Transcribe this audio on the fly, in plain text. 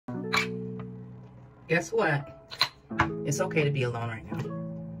guess what? It's okay to be alone right now.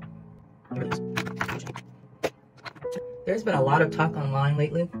 There's been a lot of talk online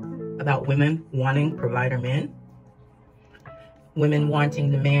lately about women wanting provider men. Women wanting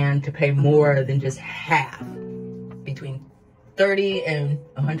the man to pay more than just half, between 30 and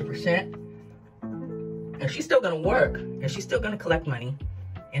 100%. And she's still gonna work, and she's still gonna collect money,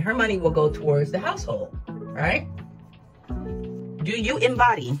 and her money will go towards the household, right? Do you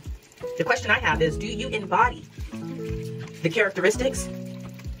embody, the question I have is, do you embody the characteristics,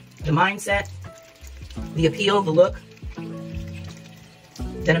 the mindset, the appeal, the look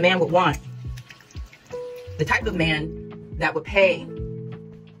that a man would want? The type of man that would pay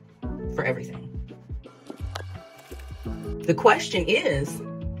for everything. The question is,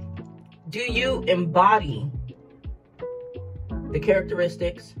 do you embody the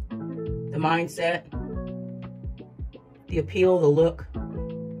characteristics, the mindset, the appeal, the look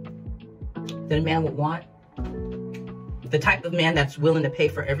that a man would want? The type of man that's willing to pay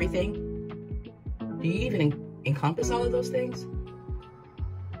for everything? Do you even encompass all of those things?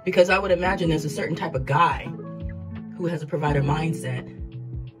 Because I would imagine there's a certain type of guy who has a provider mindset,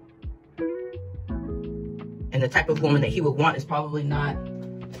 and the type of woman that he would want is probably not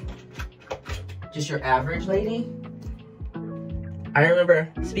just your average lady. I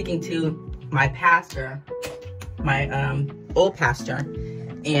remember speaking to my pastor, my old pastor,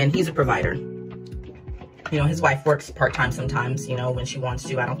 and he's a provider. You know, his wife works part-time sometimes, you know, when she wants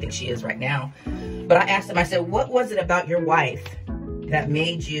to. I don't think she is right now. But I asked him, I said, what was it about your wife that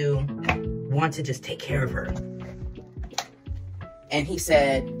made you want to just take care of her? And he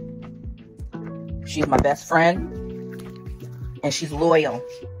said, she's my best friend, and she's loyal.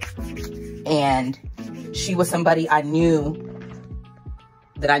 And she was somebody I knew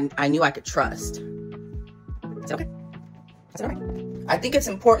that I knew I could trust. It's okay. That's all right. I think it's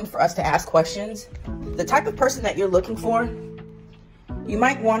important for us to ask questions. The type of person that you're looking for, you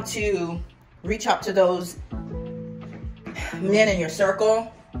might want to reach out to those men in your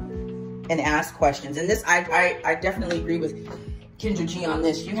circle and ask questions. And this, I definitely agree with Kendra G on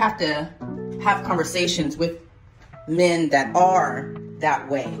this. You have to have conversations with men that are that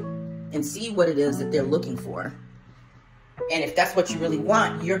way and see what it is that they're looking for. And if that's what you really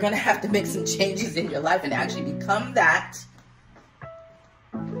want, you're gonna have to make some changes in your life and actually become that,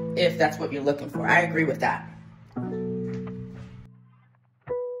 if that's what you're looking for. I agree with that.